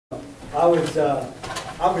I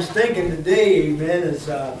was thinking today, amen, as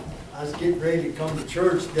I was getting ready to come to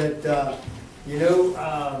church, that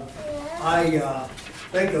I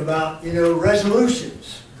think about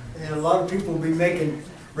resolutions, and a lot of people will be making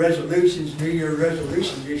resolutions, New Year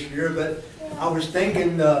resolutions this year. But I was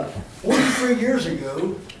thinking, 43 years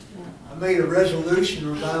ago, I made a resolution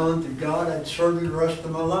to vow unto God I'd serve Him the rest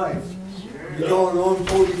of my life. We're going on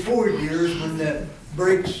 44 years when that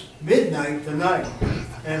breaks midnight tonight.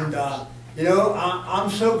 And, I'm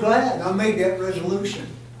so glad I made that resolution.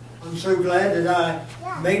 I'm so glad that I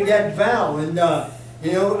made that vow. And, I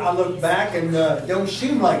look back and it don't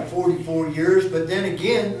seem like 44 years, but then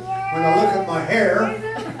again, when I look at my hair,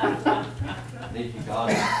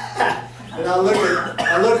 and I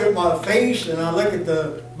look at my face, and I look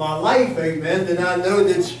at my life, amen, then I know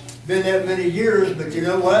that it's been that many years. But you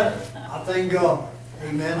know what? I thank God.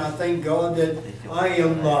 Amen. I thank God that I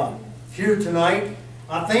am here tonight.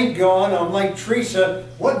 I thank God. I'm like Teresa.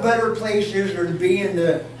 What better place is there to be in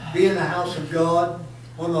the house of God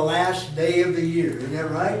on the last day of the year? Isn't that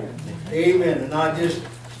right? Amen. And I just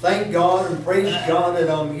thank God and praise God that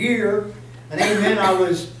I'm here. And amen. I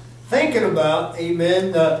was thinking about,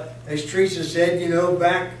 amen, as Teresa said,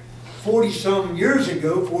 back 40-some years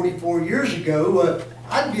ago, 44 years ago,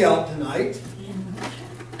 I'd be out tonight.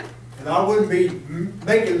 And I wouldn't be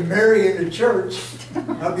making merry in the church.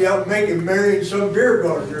 I'd be out making merry in some beer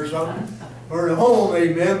garden or something, or at home,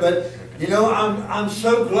 amen. But, I'm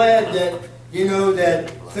so glad that,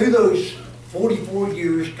 that through those 44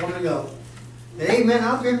 years coming up, that, amen,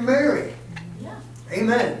 I've been married.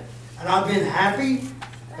 Amen. And I've been happy.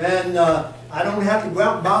 And I don't have to go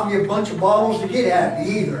out and buy me a bunch of bottles to get happy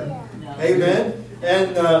either. Amen.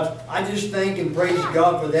 And I just thank and praise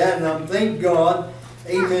God for that. And I thank God,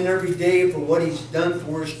 amen, every day for what He's done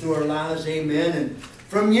for us through our lives. Amen. And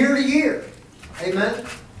from year to year. Amen.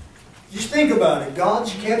 Just think about it.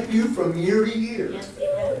 God's kept you from year to year.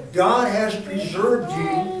 God has preserved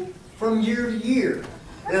you from year to year.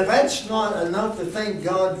 And if that's not enough to thank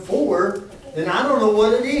God for, then I don't know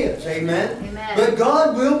what it is. Amen. Amen. But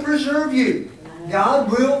God will preserve you.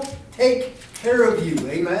 God will take care of you.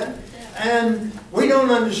 Amen. And we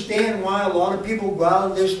don't understand why a lot of people go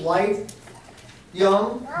out of this life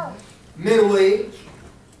young, middle-aged,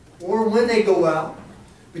 or when they go out.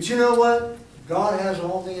 But you know what? God has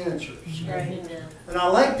all the answers. Right. And I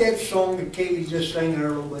like that song that Katie just sang there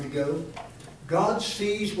a little bit ago. God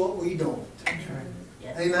sees what we don't.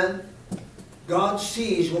 Yes. Amen. God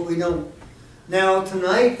sees what we don't. Now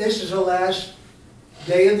tonight, this is the last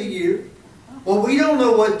day of the year. Well, we don't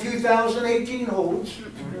know what 2018 holds.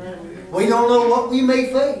 We don't know what we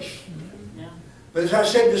may face. But as I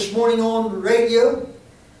said this morning on the radio,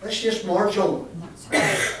 let's just march on.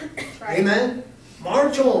 Amen?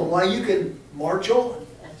 March on while you can march on.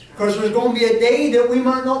 Because there's going to be a day that we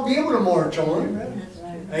might not be able to march on.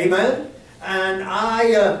 Amen? And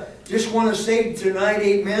I just want to say tonight,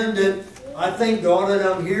 amen, that I thank God that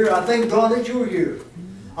I'm here. I thank God that you're here.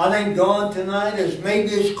 I thank God tonight, as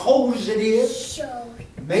maybe as cold as it is,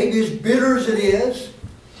 maybe as bitter as it is,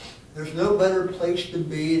 there's no better place to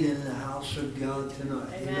be than in the house of God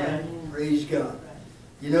tonight. Amen. Praise God.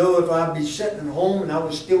 If I'd be sitting at home and I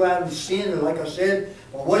was still out in sin, and like I said,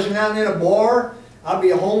 if I wasn't out in a bar, I'd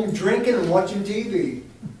be at home drinking and watching TV.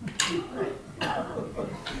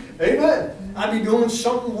 Amen. I'd be doing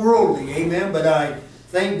something worldly. Amen. But I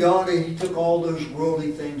thank God that He took all those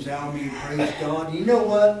worldly things out of me. Praise God. You know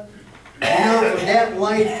what? From that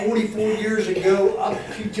life 44 years ago up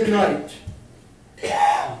to tonight,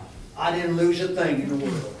 I didn't lose a thing in the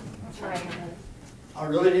world. I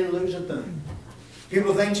really didn't lose a thing.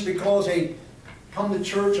 People think it's because they come to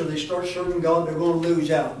church or they start serving God, they're going to lose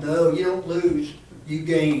out. No, you don't lose. You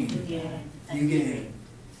gain. You gain.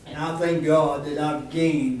 And I thank God that I've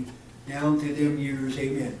gained down through them years.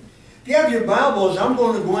 Amen. If you have your Bibles, I'm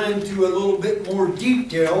going to go into a little bit more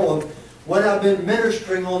detail of what I've been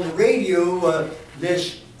ministering on the radio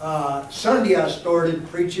this Sunday. I started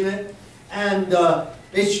preaching it. And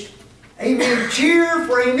it's, amen, cheer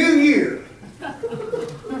for a new year.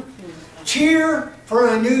 Cheer for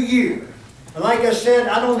a new year. And like I said,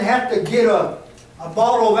 I don't have to get a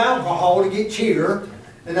bottle of alcohol to get cheer.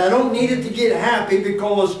 And I don't need it to get happy,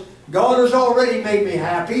 because God has already made me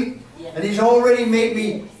happy. And He's already made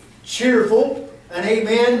me cheerful. And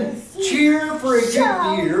amen, cheer for a good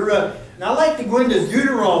year. And I like to go into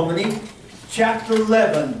Deuteronomy chapter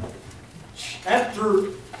 11. Chapter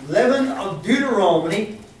 11 of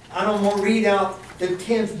Deuteronomy. And I'm going to read out the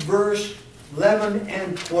 10th verse, 11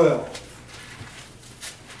 and 12.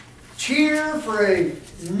 Cheer for a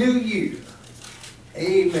new year.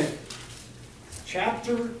 Amen.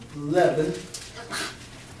 chapter 11,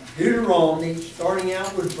 Deuteronomy, starting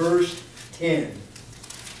out with verse 10.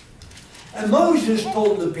 And Moses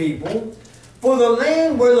told the people, for the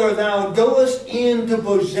land whither thou goest in to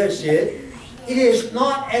possess it, it is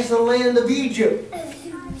not as the land of Egypt,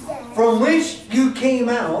 from which you came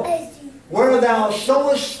out, where thou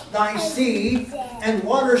sowest thy seed, and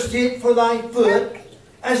waterest it for thy foot,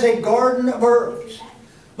 as a garden of herbs.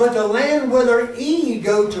 But the land whither ye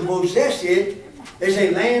go to possess it, is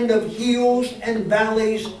a land of hills and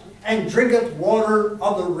valleys, and drinketh water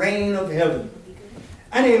of the rain of heaven.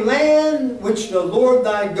 And a land which the Lord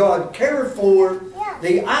thy God careth for,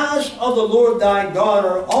 the eyes of the Lord thy God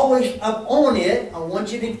are always upon it. I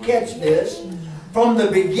want you to catch this. From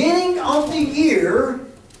the beginning of the year,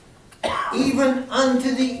 even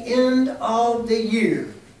unto the end of the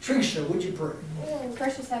year. Teresa, would you pray?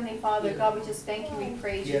 Precious Heavenly Father, God, we just thank you, we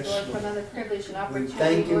praise you, Lord, for another privilege and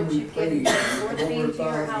opportunity, you, Lord, you've given us, Lord, to be into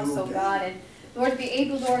your house, oh God, and Lord, to be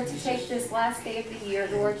able, Lord, to take this last day of the year,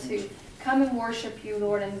 Lord, to come and worship you,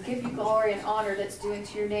 Lord, and give you glory and honor that's due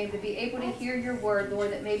into your name, to be able to hear your word,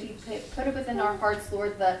 Lord, that may be put within our hearts,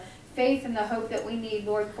 Lord, the faith and the hope that we need,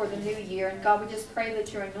 Lord, for the new year. And God, we just pray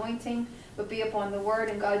that your anointing would be upon the word,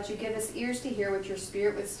 and God, you give us ears to hear what your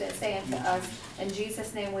spirit would say unto us. In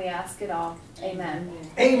Jesus' name we ask it all. Amen.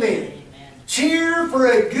 Amen. Cheer for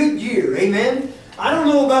a good year. Amen. I don't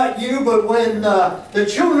know about you, but when the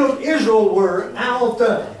children of Israel were out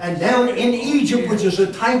and down in Egypt, which is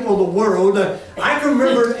a type of the world, I can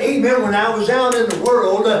remember, amen, when I was out in the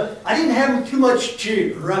world, I didn't have too much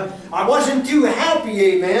cheer. I wasn't too happy,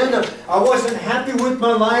 amen. I wasn't happy with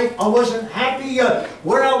my life. I wasn't happy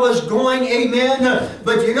where I was going, amen.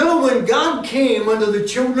 But you know, when God came unto the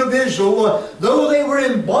children of Israel, though they were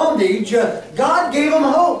in bondage, God gave them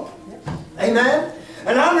hope. Amen.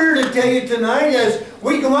 And I'm here to tell you tonight, as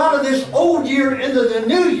we go out of this old year into the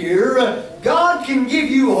new year, God can give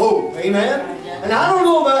you hope. Amen. And I don't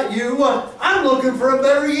know about you, I'm looking for a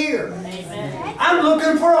better year. Amen. I'm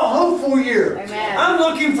looking for a hopeful year. Amen. I'm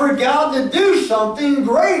looking for God to do something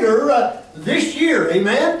greater this year.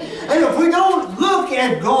 Amen. And if we don't look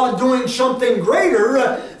at God doing something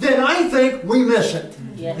greater, then I think we miss it.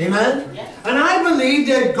 Yes. Amen. Yes. And I believe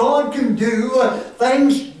that God can do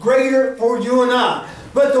things greater for you and I.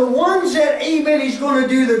 But the ones that, amen, He's going to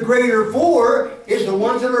do the greater for is the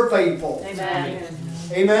ones that are faithful. Amen.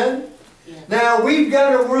 Amen. Yes. Now, we've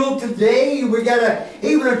got a world today, we got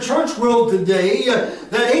even a church world today,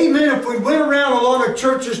 that, amen, if we went around a lot of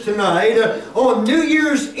churches tonight, on New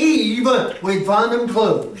Year's Eve, we'd find them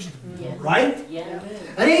closed. Yes. Right? Yes.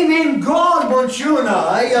 And amen, God wants you and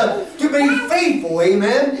I to be faithful,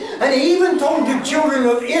 amen. And He even told the children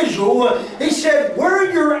of Israel, He said,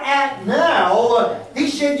 where you're at now, He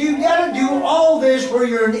said, you got to do all this where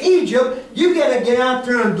you're in Egypt. You got to get out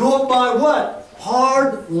there and do it by what?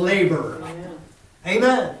 Hard labor.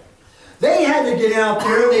 Amen. They had to get out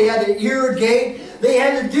there, they had to irrigate, they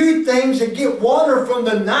had to do things to get water from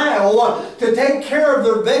the Nile to take care of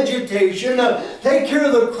their vegetation, take care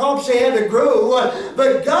of the crops they had to grow.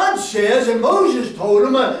 But God says, and Moses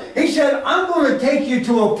told them, He said, I'm going to take you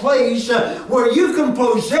to a place where you can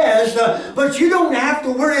possess, but you don't have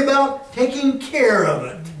to worry about taking care of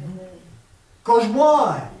it. Because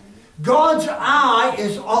why? God's eye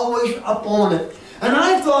is always upon it. And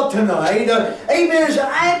I thought tonight, amen, as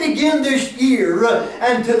I begin this year,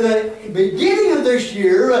 and to the beginning of this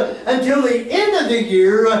year, until the end of the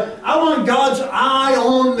year, I want God's eye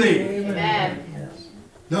on me. Amen.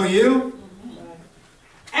 Don't you?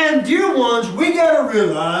 And dear ones, we got to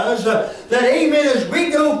realize that, amen, as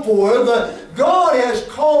we go forth, God has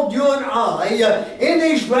called you and I in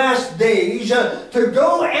these last days to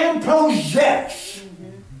go and possess.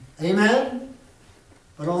 Amen.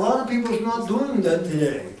 But a lot of people's not doing that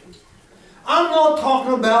today. I'm not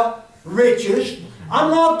talking about riches.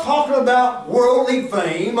 I'm not talking about worldly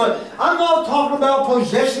fame. I'm not talking about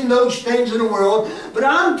possessing those things in the world. But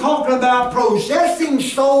I'm talking about possessing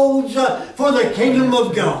souls for the kingdom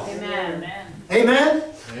of God. Amen. Amen.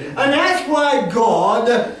 And that's why God,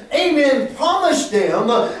 amen, promised them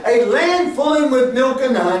a land flowing with milk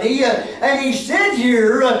and honey. And He said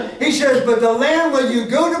here, He says, but the land where you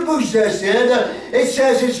go to possess it, it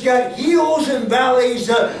says it's got hills and valleys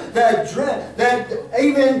that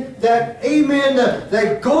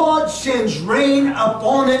God sends rain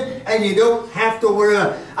upon it, and you don't have to worry.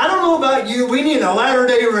 I don't know about you, we need a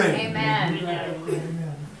latter-day rain. Amen.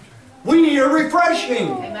 We need a refreshing.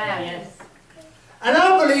 Amen. And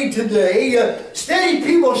I believe today, steady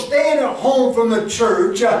people staying at home from the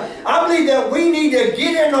church, I believe that we need to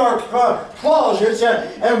get in our closets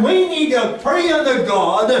and we need to pray unto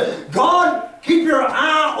God. God, Keep your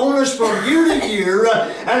eye on us from year to year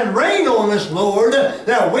and reign on us, Lord,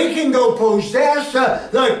 that we can go possess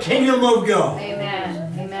the kingdom of God.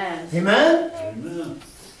 Amen. Amen. Amen? Amen.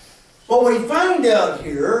 But we find out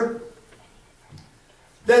here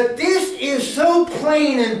that this is so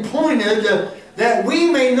plain and pointed that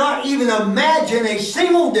we may not even imagine a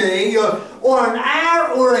single day or an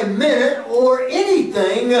hour or a minute or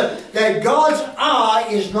anything that God's eye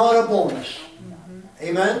is not upon us.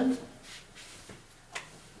 Amen?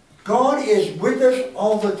 God is with us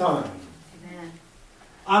all the time. Amen.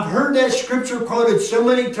 I've heard that scripture quoted so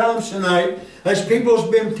many times tonight as people's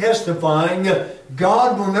been testifying,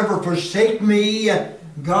 God will never forsake me,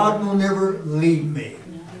 God will never leave me.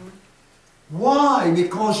 Why?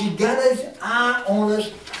 Because He got His eye on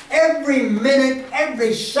us every minute,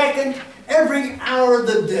 every second, every hour of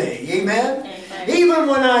the day. Amen? Amen. Even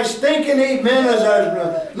when I was thinking, amen, as I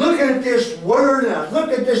was looking at this word and I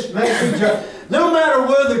look at this message, no matter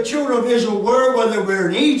where the children of Israel were, whether they were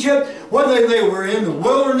in Egypt, whether they were in the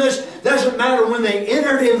wilderness, doesn't matter when they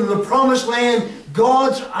entered into the promised land,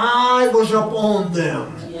 God's eye was upon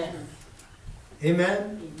them. Yes.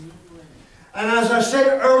 Amen? And as I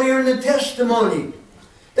said earlier in the testimony,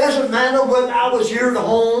 doesn't matter whether I was here at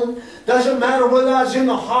home, doesn't matter whether I was in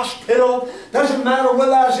the hospital, doesn't matter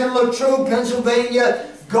whether I was in Latrobe, Pennsylvania,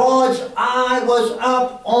 God's eye was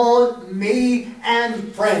up on me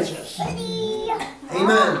and Francis.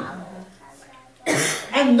 Amen.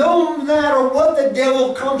 And no matter what the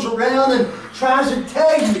devil comes around and tries to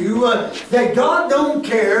tell you that God don't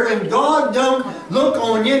care and God don't look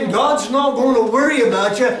on you and God's not going to worry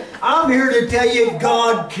about you, I'm here to tell you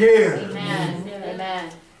God cares. Amen.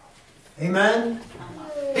 Amen. Amen.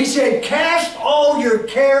 He said, cast all your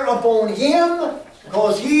care upon Him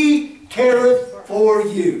because He careth for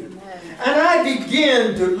you. And I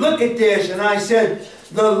began to look at this and I said,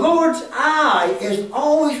 the Lord's eye is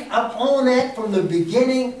always upon that from the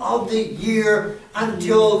beginning of the year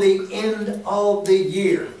until the end of the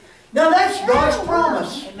year. Now that's God's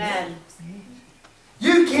promise. Amen.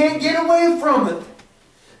 You can't get away from it.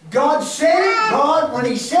 God said it. God, when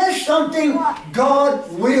He says something,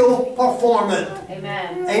 God will perform it.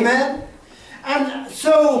 Amen. Amen. And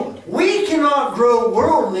so we cannot grow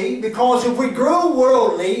worldly, because if we grow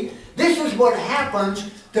worldly, this is what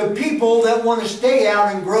happens to people that want to stay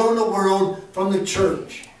out and grow in the world from the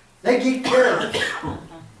church. They get careless,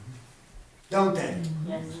 don't they?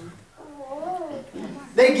 Yes.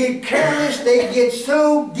 They get careless, they get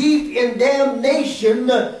so deep in damnation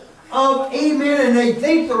of, amen, and they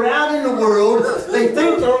think they're out in the world, they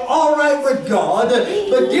think they're all right with God.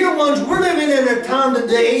 But dear ones, we're living in a time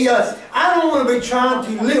today, I don't want to be trying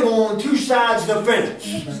to live on two sides of the fence.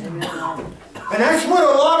 And that's what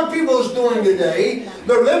a lot of people is doing today.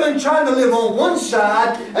 They're trying to live on one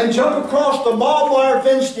side and jump across the barbed wire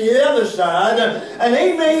fence to the other side. And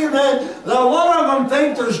amen, a lot of them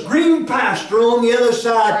think there's green pasture on the other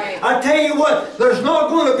side. Right. I tell you what, there's not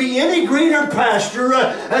going to be any greener pasture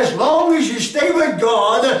as long as you stay with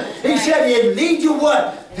God. He said He'd lead you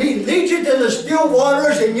what? He'd lead you to the still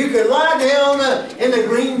waters and you could lie down in the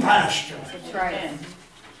green pasture. That's right.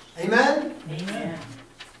 Amen? Amen.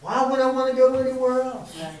 Why would I want to go anywhere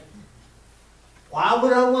else? Right. Why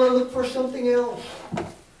would I want to look for something else?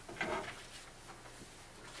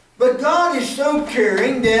 But God is so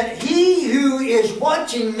caring that He who is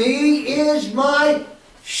watching me is my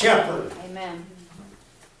shepherd. Amen.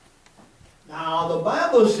 Now the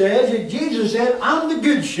Bible says that Jesus said, I'm the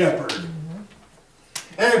good shepherd.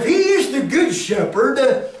 And if He is the good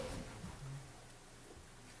shepherd,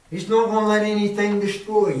 He's not going to let anything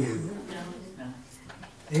destroy you.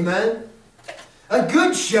 Amen? A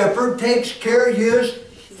good shepherd takes care of his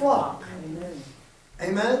flock. Amen?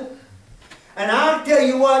 Amen? And I'll tell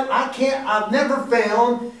you what, I've never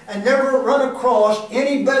found and never run across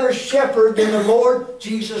any better shepherd than the Lord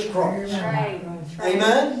Jesus Christ. Right.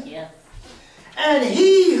 Amen? Yes. And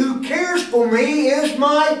He who cares for me is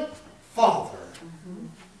my Father.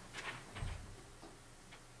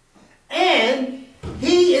 And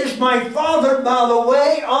He is my Father by the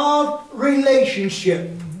way of relationship.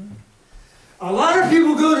 A lot of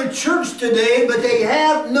people go to church today, but they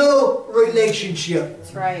have no relationship.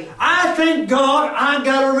 That's right. I thank God I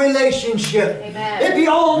got a relationship. Amen. It'd be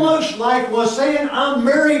almost like saying I'm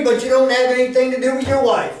married, but you don't have anything to do with your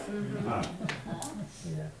wife.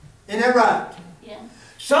 Isn't that right? Yeah.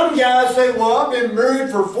 Some guys say, well, I've been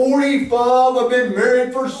married for 45, I've been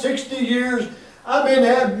married for 60 years, I've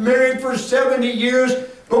been married for 70 years,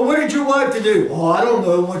 but what did your wife do? Oh, I don't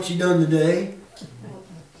know what she done today.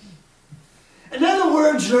 In other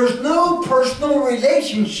words, there's no personal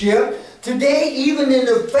relationship. today, even in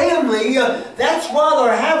the family, that's why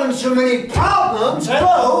they're having so many problems.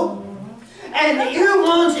 Hello? And dear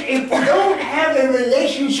ones, if we don't have a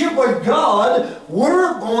relationship with God,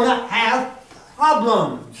 we're going to have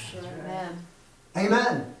problems. Amen.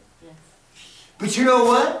 Amen. Yes. But you know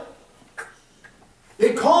what?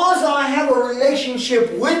 Because I have a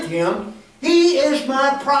relationship with Him, He is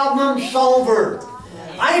my problem solver.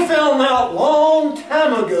 I found out a long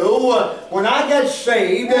time ago when I got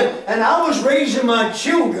saved and I was raising my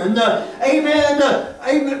children,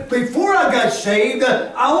 amen, before I got saved,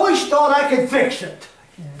 I always thought I could fix it.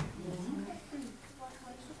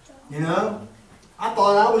 You know? I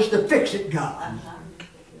thought I was the fix-it guy.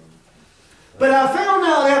 But I found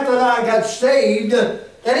out after I got saved that,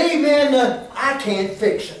 amen, I can't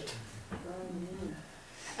fix it.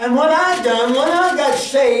 And what I done, when I got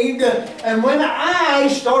saved, and when I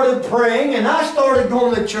started praying, and I started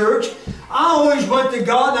going to church, I always went to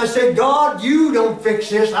God and I said, God, you don't fix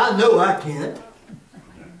this. I know I can't.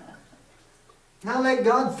 Now let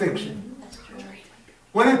God fix it.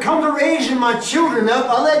 When it comes to raising my children up,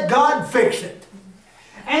 I let God fix it.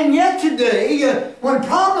 And yet today, when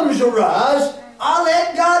problems arise, I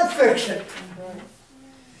let God fix it.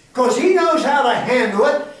 Because He knows how to handle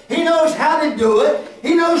it. He knows how to do it.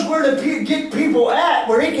 He knows where to get people at,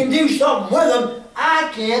 where He can do something with them.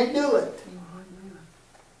 I can't do it.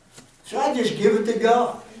 So I just give it to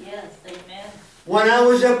God. Yes, amen. When I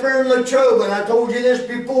was up there in Latrobe, and I told you this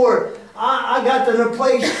before, I got to the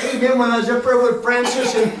place, even when I was up there with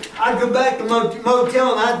Francis, and I'd go back to the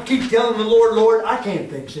motel, and I'd keep telling the Lord, Lord, I can't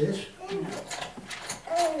fix this.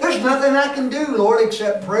 There's nothing I can do, Lord,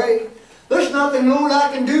 except pray. There's nothing, Lord,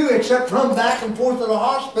 I can do except run back and forth to the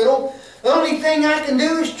hospital. The only thing I can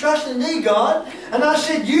do is trust in Thee, God. And I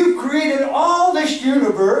said, You've created all this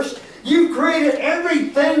universe. You've created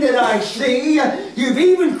everything that I see. You've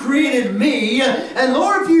even created me. And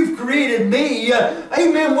Lord, if You've created me,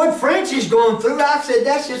 amen, what Francie's going through, I said,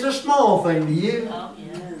 that's just a small thing to You. Oh,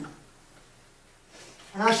 yeah.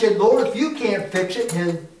 And I said, Lord, if You can't fix it,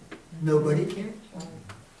 then nobody can.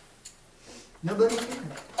 Nobody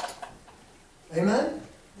can. Amen?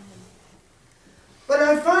 But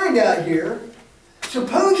I find out here,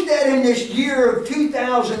 suppose that in this year of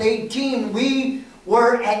 2018 we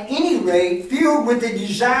were at any rate filled with the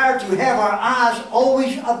desire to have our eyes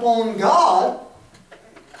always upon God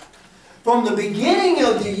from the beginning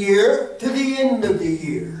of the year to the end of the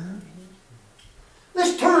year.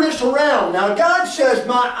 Let's turn this around. Now God says,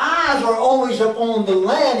 my eyes are always upon the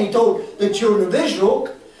land, He told the children of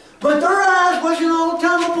Israel, but their eyes wasn't all the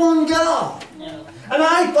time upon God. No. And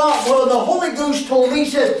I thought, well, the Holy Ghost told me, He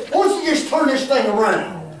said, why don't you just turn this thing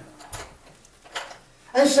around?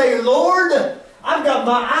 And say, Lord, I've got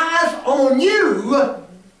my eyes on You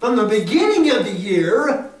from the beginning of the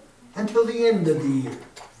year until the end of the year.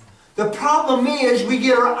 The problem is we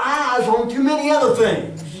get our eyes on too many other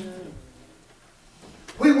things.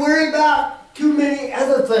 We worry about too many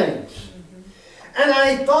other things. And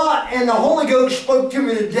I thought, and the Holy Ghost spoke to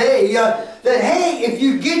me today, that, hey, if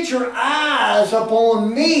you get your eyes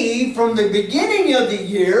upon Me from the beginning of the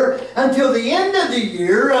year until the end of the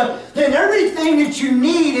year, then everything that you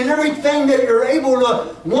need and everything that you're able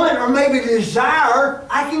to want or maybe desire,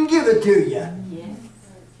 I can give it to you. Yes,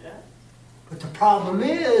 that's right. But the problem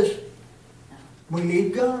is, we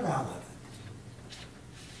leave God out of it.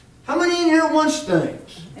 How many in here wants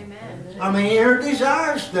things? Amen. How many in here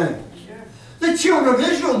desires things? The children of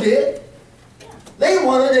Israel did. They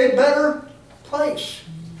wanted a better place.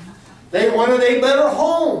 They wanted a better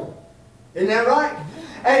home. Isn't that right?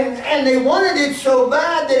 And they wanted it so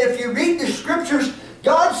bad that if you read the Scriptures,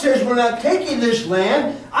 God says, when I take you this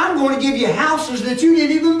land, I'm going to give you houses that you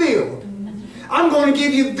didn't even build. I'm going to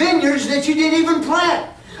give you vineyards that you didn't even plant.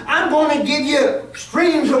 I'm going to give you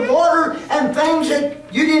streams of water and things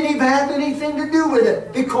that you didn't even have anything to do with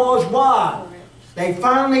it. Because why? They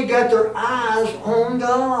finally got their eyes on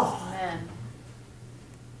God. Amen.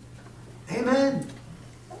 Amen.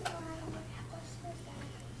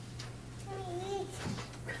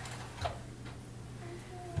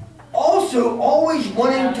 Also, always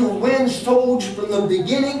wanting to win souls from the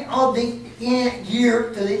beginning of the year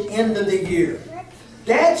to the end of the year.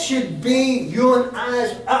 That should be you and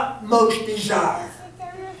I's utmost desire.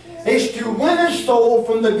 Is to win a soul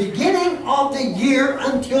from the beginning of the year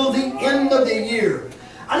until the end of the year.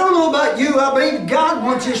 I don't know about you, I believe God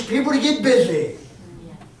wants His people to get busy.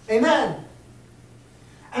 Amen.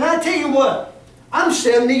 And I tell you what, I'm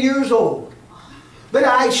 70 years old, but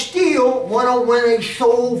I still want to win a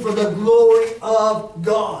soul for the glory of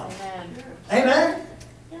God. Amen.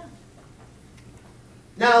 Amen?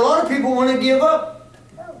 Now a lot of people want to give up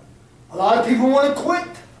A lot of people want to quit.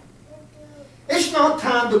 It's not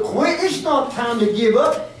time to quit. It's not time to give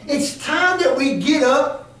up. It's time that we get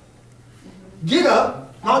up,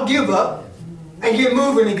 not give up, and get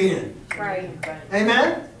moving again. Right.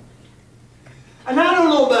 Amen? And I don't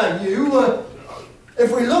know about you,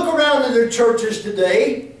 if we look around in the churches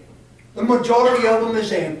today, the majority of them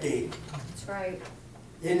is empty. That's right.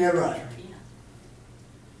 Isn't that right?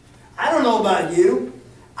 I don't know about you.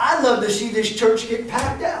 I'd love to see this church get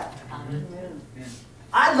packed out.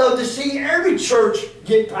 I'd love to see every church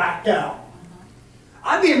get packed out.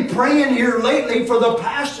 I've been praying here lately for the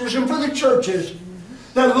pastors and for the churches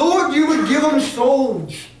that, Lord, you would give them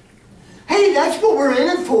souls. Hey, that's what we're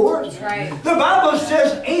in it for. That's right. The Bible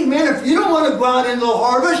says, amen, if you don't want to go out into the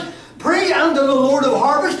harvest, pray unto the Lord of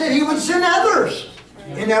harvest that He would send others.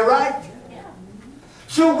 Right. Isn't that right? Yeah.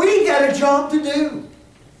 So we got a job to do.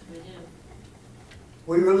 We do.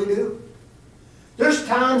 We really do. There's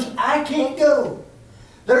times I can't go.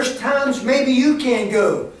 There's times maybe you can't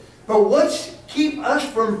go. But what's keep us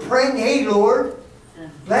from praying, hey Lord,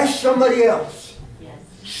 bless somebody else. Yes.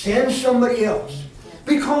 Send somebody else.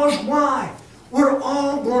 Because why? We're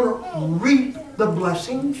all going to reap the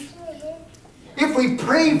blessings. If we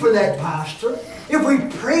pray for that pastor, if we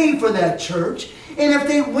pray for that church, and if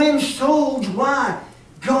they win souls, why?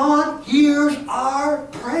 God hears our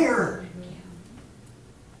prayer.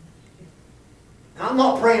 I'm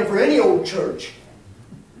not praying for any old church.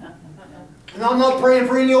 And I'm not praying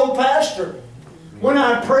for any old pastor. When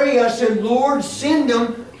I pray, I said, Lord, send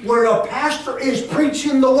them where a pastor is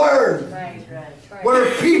preaching the Word. Right.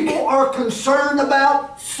 Where people are concerned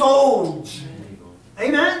about souls.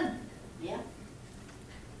 Amen? Yeah.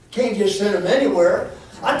 Can't just send them anywhere.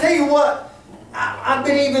 I tell you what, I've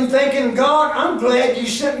been even thinking, God, I'm glad you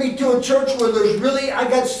sent me to a church where I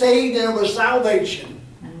got saved and it was salvation.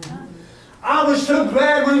 I was so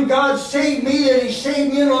glad when God saved me that He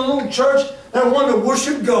saved me in a little church that wanted to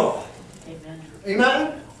worship God. Amen.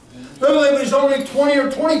 Amen? Though it was only 20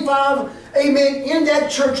 or 25, amen, in that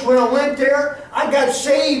church when I went there, I got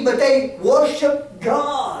saved, but they worshiped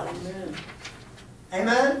God. Amen.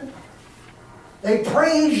 Amen? They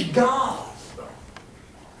praised God.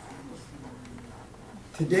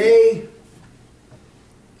 Today,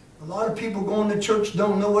 a lot of people going to church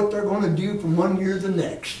don't know what they're going to do from one year to the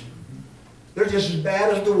next. They're just as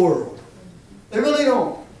bad as the world. They really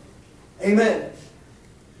don't. Amen.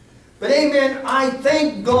 But amen, I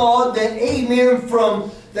thank God that, amen,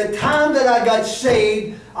 from the time that I got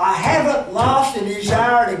saved, I haven't lost a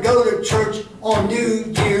desire to go to church on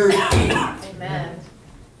New Year's Eve. Amen.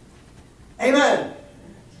 Amen.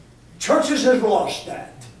 Churches have lost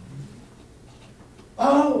that.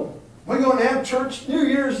 Oh, we're going to have church New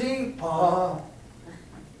Year's Eve? They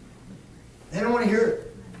don't want to hear it.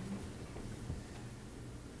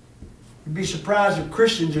 You'd be surprised if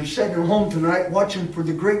Christians are sitting at home tonight watching for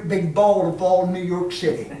the great big ball to fall in New York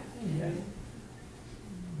City.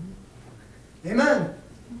 Amen.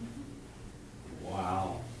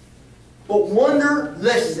 Wow. But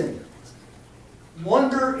listen,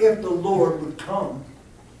 wonder if the Lord would come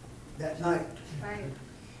that night. Right.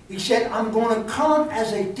 He said, I'm going to come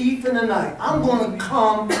as a thief in the night. I'm going to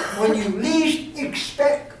come when you least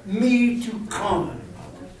expect me to come.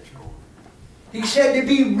 He said to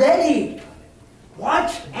be ready.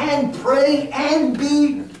 Watch and pray and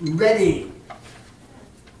be ready.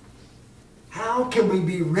 How can we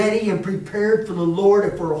be ready and prepared for the Lord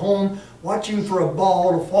if we're home watching for a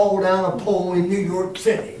ball to fall down a pole in New York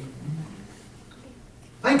City?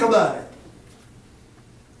 Think about it.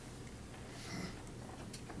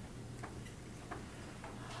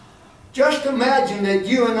 Just imagine that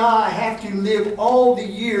you and I have to live all the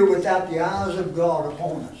year without the eyes of God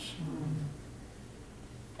upon us.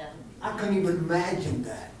 I couldn't even imagine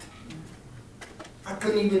that. I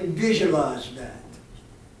couldn't even visualize that.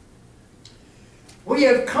 We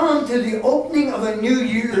have come to the opening of a new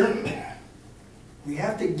year. We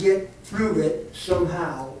have to get through it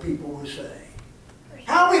somehow, people will say.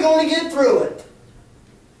 How are we going to get through it?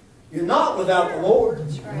 You're not without the Lord.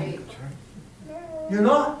 That's right. You're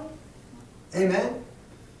not. Amen.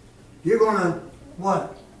 You're going to,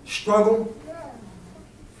 what? Struggle.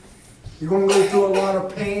 You're going to go through a lot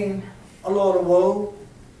of pain, a lot of woe.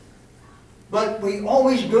 But we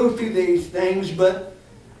always go through these things, but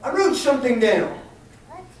I wrote something down.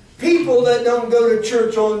 People that don't go to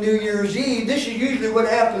church on New Year's Eve, this is usually what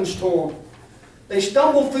happens to them. They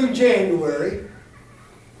stumble through January,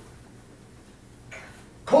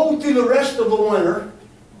 cold through the rest of the winter,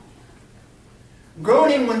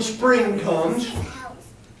 groaning when spring comes,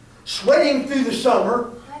 sweating through the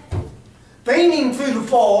summer, fainting through the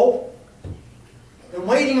fall, and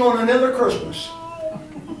waiting on another Christmas.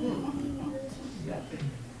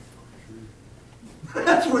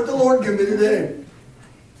 That's what the Lord gave me today.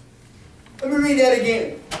 Let me read that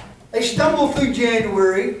again. They stumble through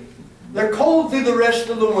January. They're cold through the rest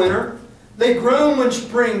of the winter. They groan when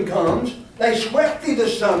spring comes. They sweat through the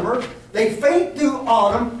summer. They faint through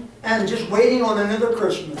autumn, and just waiting on another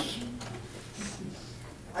Christmas.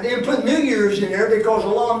 I didn't put New Year's in there because a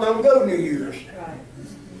lot of them don't go New Year's.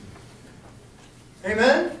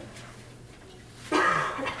 Amen?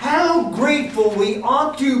 How grateful we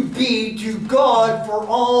ought to be to God for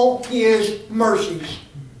all His mercies.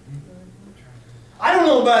 I don't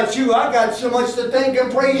know about you, I got so much to thank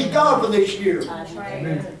and praise God for this year. That's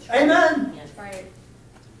right. Amen? Yes. Right.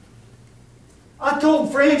 I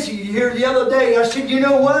told Francie here the other day, I said, you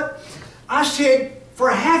know what? I said,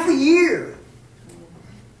 for half a year,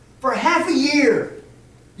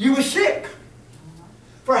 you were sick.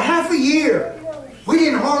 For half a year, we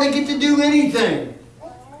didn't hardly get to do anything.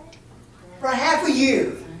 For half a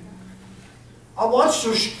year. I watched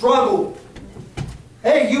her struggle.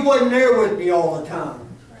 Hey, you wasn't there with me all the time.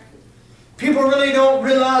 People really don't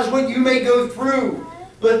realize what you may go through.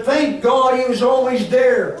 But thank God He was always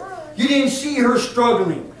there. You didn't see her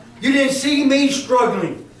struggling. You didn't see me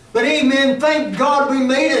struggling. But amen, thank God we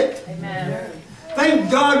made it. Amen. Thank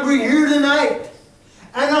God we're here tonight.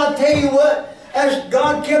 And I'll tell you what, as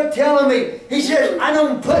God kept telling me, He says, I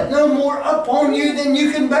don't put no more up on you than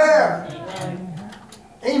you can bear.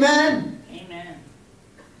 Amen. Amen.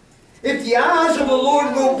 If the eyes of the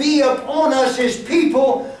Lord will be upon us, His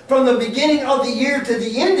people, from the beginning of the year to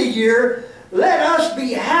the end of the year, let us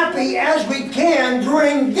be happy as we can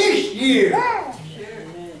during this year.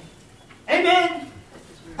 Amen.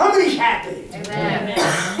 How many's happy? Amen.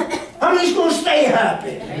 How many's going to stay happy?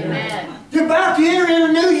 Amen. You're about to enter in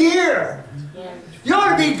a new year. You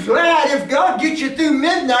ought to be glad if God gets you through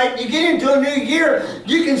midnight and you get into a new year,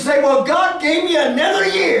 you can say, well, God gave me another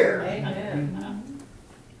year. Amen.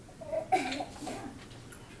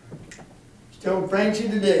 Telling Francie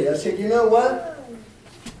today, I said, you know what?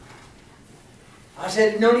 I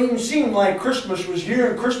said, it don't even seem like Christmas was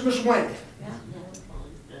here and Christmas went.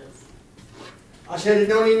 I said, it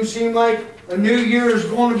don't even seem like a new year is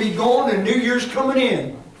going to be gone and New Year's coming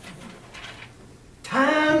in.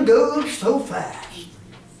 Time goes so fast.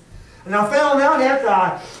 And I found out after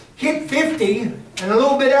I hit 50, and a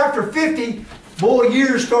little bit after 50, boy,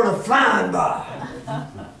 years started flying by.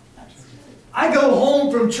 I go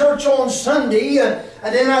home from church on Sunday, and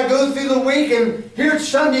then I go through the week, and here it's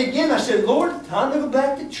Sunday again. I said, Lord, time to go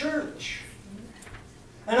back to church.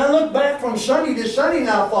 And I looked back from Sunday to Sunday, and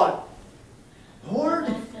I thought, Lord,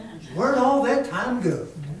 where'd all that time go?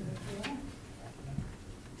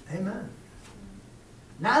 Amen.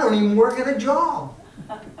 Now I don't even work at a job.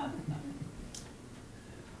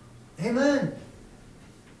 Amen.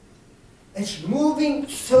 It's moving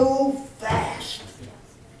so fast.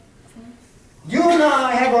 You and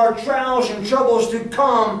I have our trials and troubles to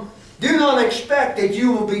come. Do not expect that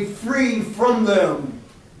you will be free from them.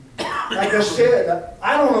 Like I said,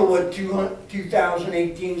 I don't know what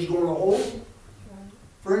 2018 is going to hold.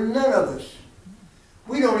 For none of us.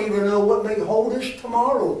 We don't even know what may hold us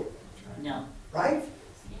tomorrow. No. Right?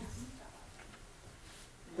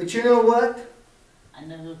 But you know what? I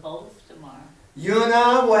know who holds tomorrow. You and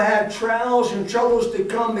I will have trials and troubles to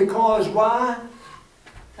come because why?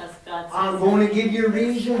 Because God says I'm going to give you a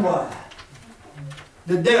reason why.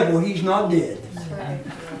 The devil, he's not dead. That's right.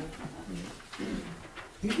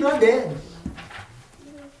 He's not dead.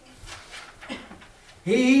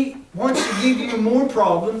 He wants to give you more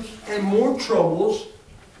problems and more troubles.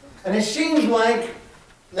 And it seems like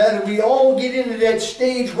that we all get into that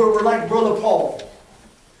stage where we're like Brother Paul.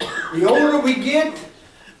 The older we get,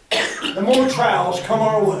 the more trials come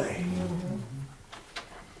our way.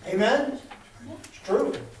 Amen? It's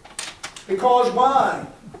true. Because why?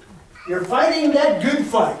 You're fighting that good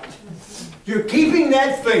fight. You're keeping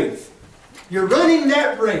that faith. You're running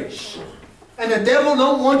that race. And the devil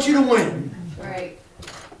don't want you to win. Right.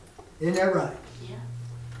 Isn't that right? Yeah.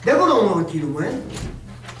 Devil don't want you to win.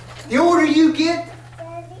 The older you get,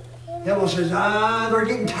 devil says, they're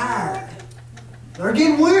getting tired. They're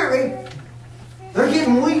getting weary. They're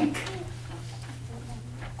getting weak.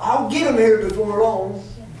 I'll get them here before long.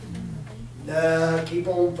 Keep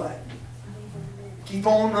on fighting. Keep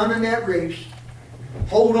on running that race.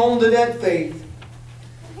 Hold on to that faith.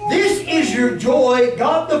 This is your joy.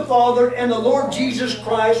 God the Father and the Lord Jesus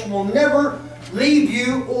Christ will never leave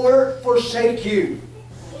you or forsake you.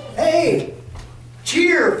 Hey,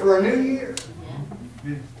 cheer for a new year.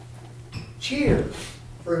 Cheer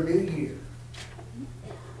for a new year.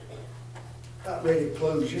 About ready to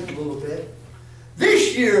close here in a little bit.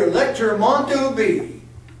 This year, let your motto be.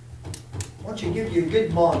 I want you to give you a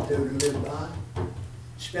good motto to live by.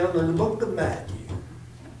 It's found in the book of Matthew.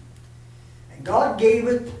 And God gave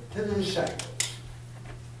it to the disciples.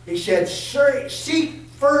 He said, seek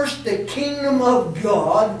first the kingdom of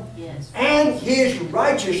God and His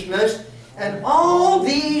righteousness, and all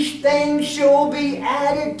these things shall be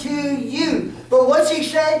added to you. But what's He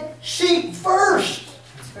say? Seek first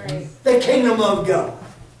the kingdom of God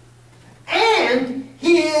and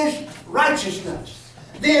His righteousness.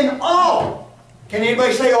 Then all, can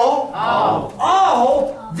anybody say all?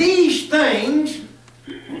 All these things,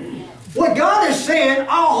 what God is saying,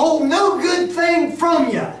 I'll hold no good thing from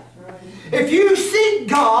you. If you seek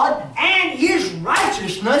God and His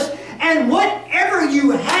righteousness, and whatever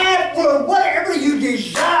you have or whatever you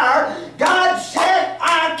desire, God said,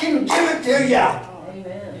 I can give it to you.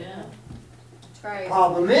 Amen. Yeah. That's right.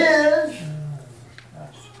 Problem is,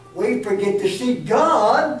 we forget to seek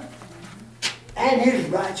God and His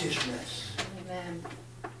righteousness. Amen.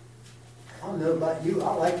 I don't know about you,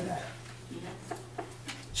 I like that.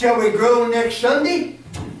 Shall we grow next Sunday?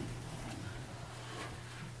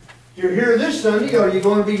 You're here this Sunday, are you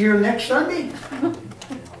going to be here next Sunday?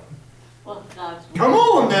 Well, God's will. Come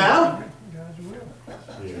on now.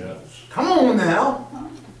 Yes. Come on now.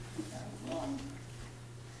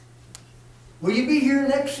 Will you be here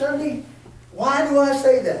next Sunday? Why do I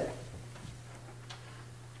say that?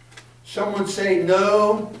 Some would say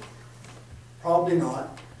no, probably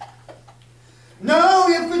not. No,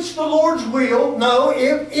 if it's the Lord's will. No,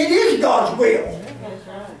 if it is God's will. That's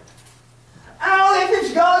right. Oh, if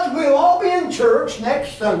it's God's will, I'll be in church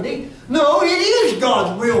next Sunday. No, it is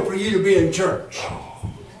God's will for you to be in church.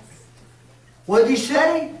 What did He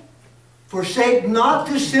say? Forsake not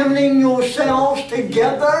assembling yourselves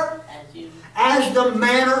together, as the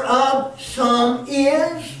manner of some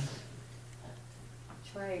is.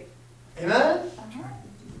 That's right. Amen?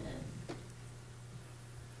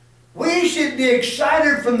 We should be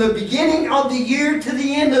excited from the beginning of the year to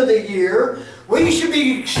the end of the year. We should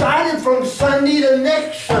be excited from Sunday to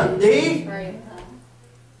next Sunday. Right.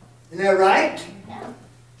 Isn't that right?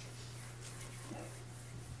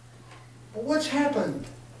 Well, what's happened?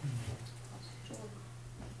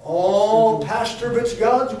 Oh, Pastor, if it's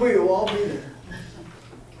God's will, I'll be there.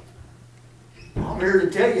 I'm here to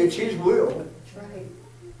tell you it's His will. That's right.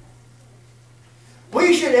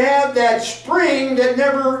 We should have that spring that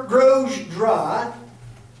never grows dry.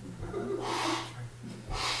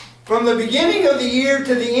 From the beginning of the year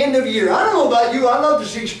to the end of the year. I don't know about you, I love to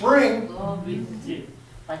see spring. Oh, me too.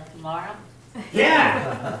 Like tomorrow?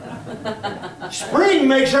 Yeah. Spring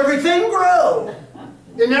makes everything grow.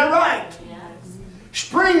 Isn't that right? Yes.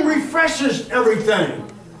 Spring refreshes everything.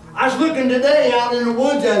 I was looking today out in the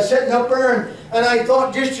woods, I was sitting up there, and I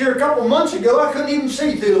thought just here a couple months ago I couldn't even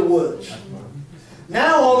see through the woods.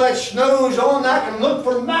 Now all that snow's on, I can look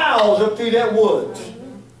for miles up through that woods.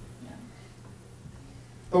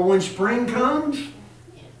 But when spring comes,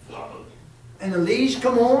 and the leaves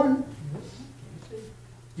come on,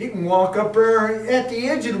 you can walk up there at the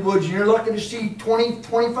edge of the woods and you're lucky to see 20,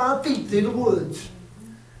 25 feet through the woods.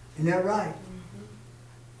 Isn't that right?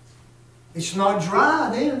 It's not dry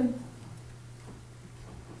then.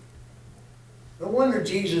 No wonder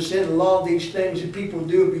Jesus said a lot of these things that people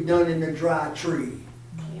do will be done in a dry tree.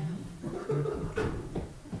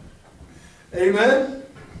 Amen?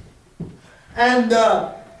 And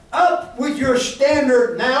up with your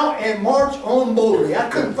standard now and march on boldly. I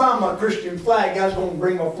couldn't find my Christian flag. I was going to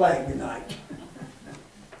bring my flag tonight.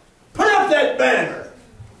 Put up that banner.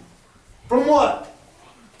 From what?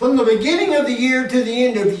 From the beginning of the year to the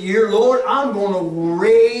end of the year, Lord, I'm going to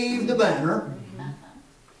wave the banner.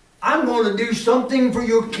 I'm going to do something for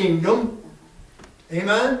your kingdom.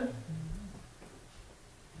 Amen?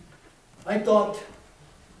 I thought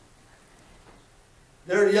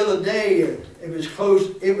there the other day, it was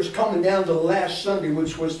close. It was coming down to the last Sunday,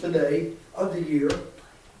 which was today of the year.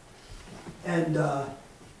 And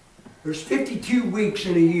there's 52 weeks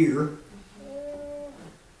in a year.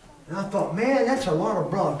 And I thought, man, that's a lot of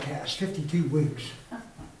broadcasts, 52 weeks.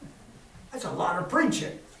 That's a lot of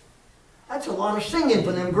preaching. That's a lot of singing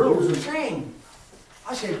for them girls to sing.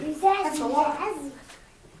 I said, that's a lot.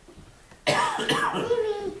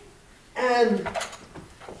 And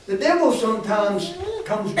the devil sometimes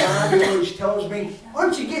comes by and always tells me,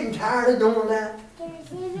 aren't you getting tired of doing that?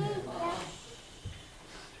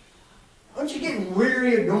 Aren't you getting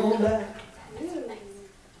weary of doing that?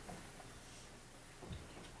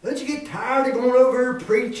 Don't you get tired of going over here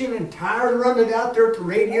preaching and tired of running out there at the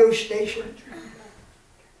radio station?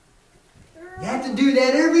 You have to do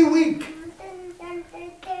that every week.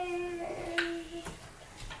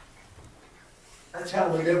 That's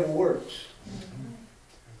how the devil works.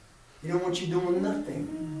 He don't want you doing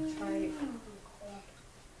nothing. Right.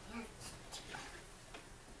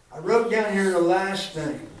 I wrote down here the last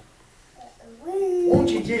thing. Won't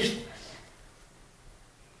you just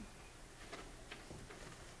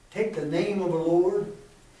take the name of the Lord,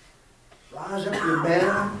 rise up your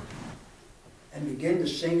banner, and begin to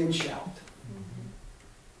sing and shout.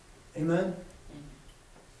 Amen?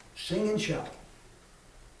 Sing and shout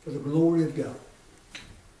for the glory of God.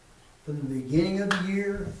 From the beginning of the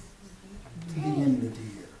year to the end of the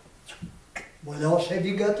year. What else have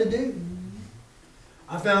you got to do?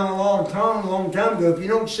 I found a long time ago, if you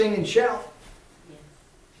don't sing and shout,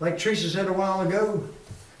 like Teresa said a while ago,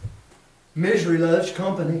 misery loves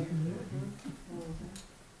company.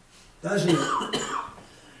 Doesn't it?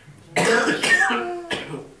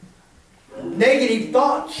 Negative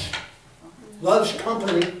thoughts loves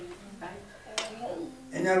company.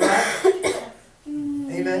 Isn't that right?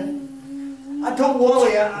 Amen. I told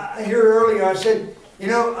Wally, I heard earlier, I said, you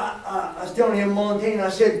know, I was telling him Montana, I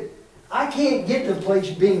said, I can't get to the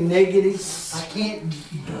place being negative. I can't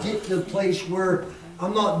get to the place where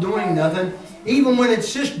I'm not doing nothing. Even when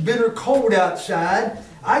it's just bitter cold outside,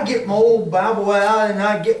 I get my old Bible out and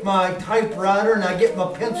I get my typewriter and I get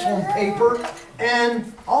my pencil and paper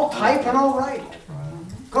and I'll type and I'll write.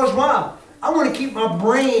 Because why? I want to keep my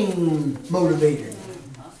brain motivated.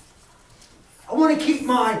 I want to keep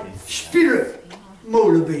my spirit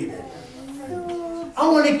motivated. I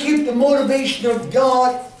want to keep the motivation of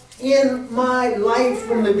God in my life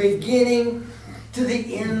from the beginning to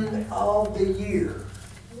the end of the year.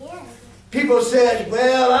 People says,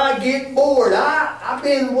 well, I get bored. I've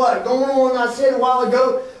been, what, going on, I said a while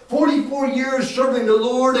ago, 44 years serving the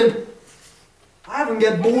Lord, and I haven't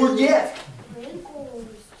got bored yet.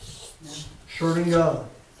 Serving God.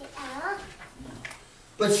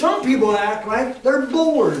 But some people act like they're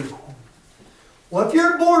bored. Well, if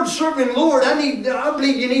you're bored serving the Lord, I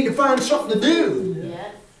believe you need to find something to do.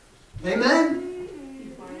 Yes. Amen?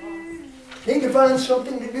 Need to find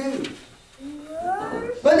something to do.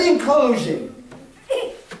 But in closing,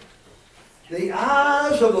 the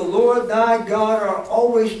eyes of the Lord thy God are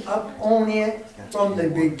always up on it from the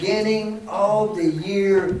beginning of the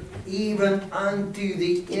year even unto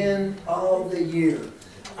the end of the year.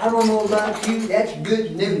 I don't know about you, that's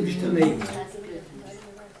good news to me. That's good.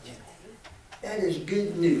 That is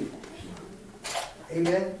good news.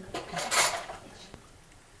 Amen?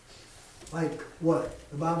 Like what?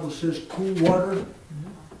 The Bible says cool water.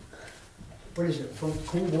 What is it? From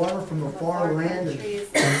cool water from a far land? Country is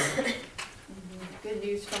good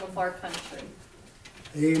news from a far country.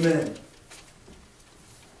 Amen.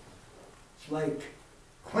 It's like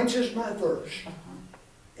quenches my thirst.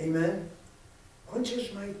 Amen.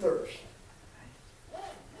 Quenches my thirst.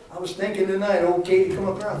 I was thinking tonight, old Katie come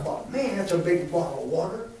up here, I thought, man, that's a big bottle of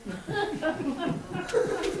water.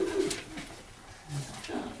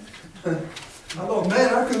 I thought,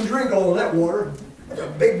 man, I couldn't drink all of that water. That's a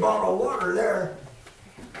big bottle of water there.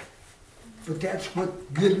 But that's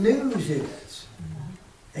what good news is.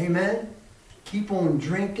 Amen. Keep on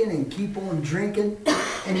drinking and keep on drinking,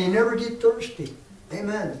 and you never get thirsty.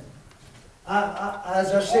 Amen.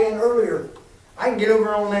 As I was saying earlier, I can get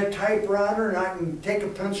over on that typewriter and I can take a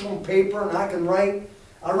pencil and paper and I can write.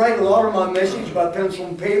 I write a lot of my message by pencil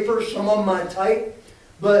and paper, some of them I type,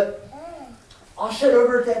 but I'll sit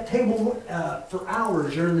over at that table for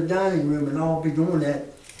hours or in the dining room and I'll be doing that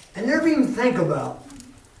and never even think about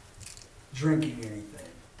drinking anything.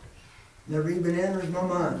 Never even enters my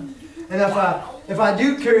mind. And if I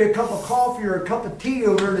do carry a cup of coffee or a cup of tea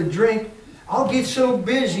over to drink, I'll get so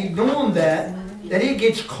busy doing that it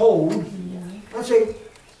gets cold. I'll say,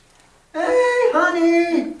 hey,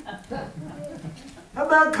 honey, how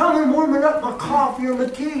about coming warming up my coffee or my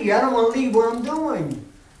tea? I don't want to leave what I'm doing.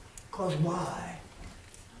 Because why?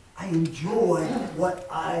 I enjoy what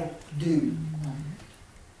I do.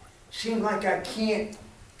 Seems like I can't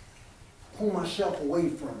pull myself away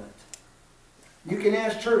from it. You can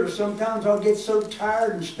ask Teresa, sometimes I'll get so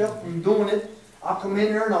tired and stuff from doing it, I'll come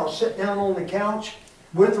in there and I'll sit down on the couch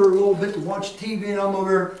with her a little bit to watch TV and I'm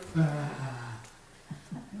over there.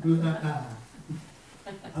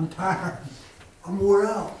 I'm tired. I'm wore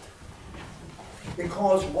out.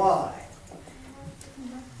 Because why?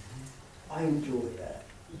 I enjoy that.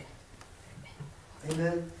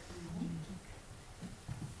 Amen?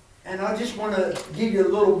 And I just want to give you a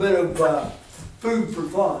little bit of food for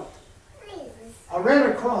thought. I ran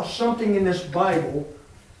across something in this Bible.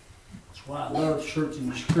 That's why I love searching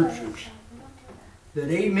the scriptures. That,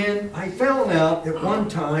 amen, I found out at one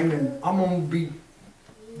time, and I'm going to be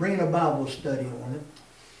bringing a Bible study on it,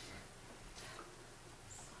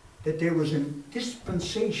 that there was a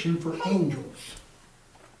dispensation for angels.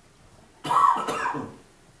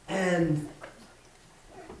 And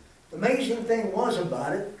the amazing thing was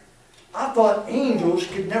about it, I thought angels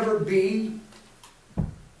could never be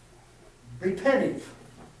repentive.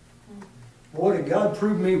 Boy, did God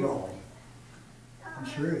prove me wrong.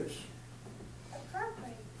 He sure is.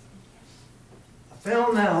 I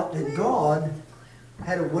found out that God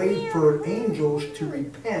had a way for angels to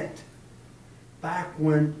repent back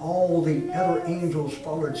when all the other angels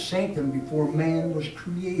followed Satan before man was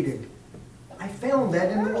created. I found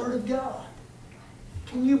that in the Word of God.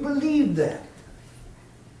 Can you believe that?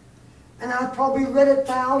 And I've probably read it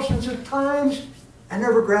thousands of times and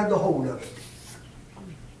never grabbed a hold of it.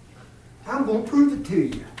 I'm going to prove it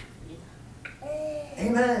to you.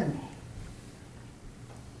 Amen.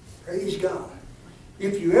 Praise God.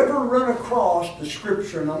 If you ever run across the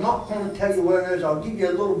scripture, and I'm not going to tell you what it is, I'll give you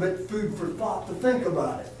a little bit of food for thought to think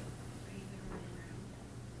about it.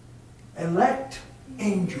 Elect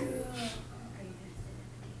angels.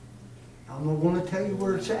 I'm not going to tell you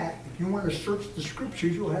where it's at. If you want to search the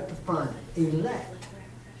scriptures, you'll have to find it. Elect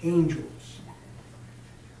angels.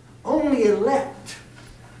 Only elect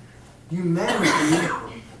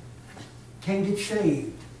humanity can get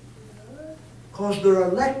saved. Because they're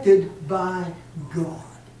elected by God.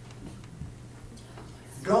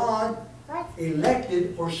 God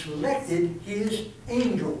elected or selected His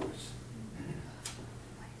angels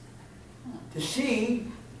to see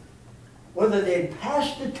whether they'd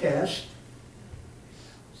passed the test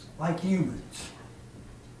like humans.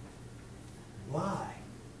 Why?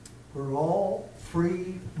 We're all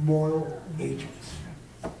free moral agents.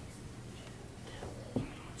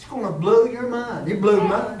 It's going to blow your mind. It blew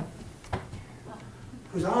mine.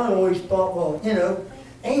 Because I always thought, well, you know,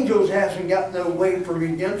 angels hasn't got no way for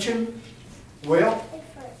redemption. Well,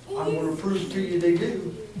 I'm going to prove to you they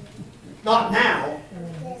do. Not now,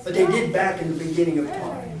 but they did back in the beginning of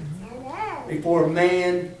time. Before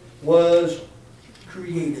man was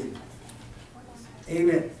created.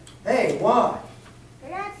 Amen. Hey, why?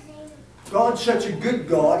 God's such a good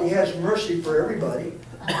God. He has mercy for everybody.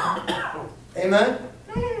 Amen.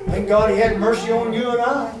 Thank God He had mercy on you and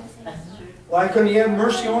I. Why couldn't He have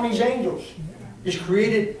mercy on these angels? He's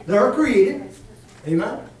created, they're created.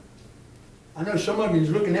 Amen. I know some of you is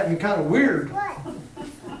looking at me kind of weird.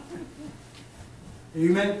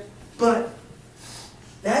 Amen. But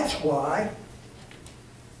that's why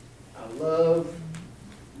I love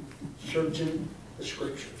searching the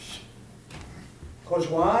scriptures. Because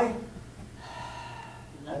why?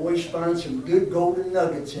 I always find some good golden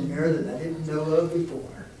nuggets in there that I didn't know of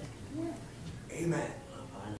before. Amen.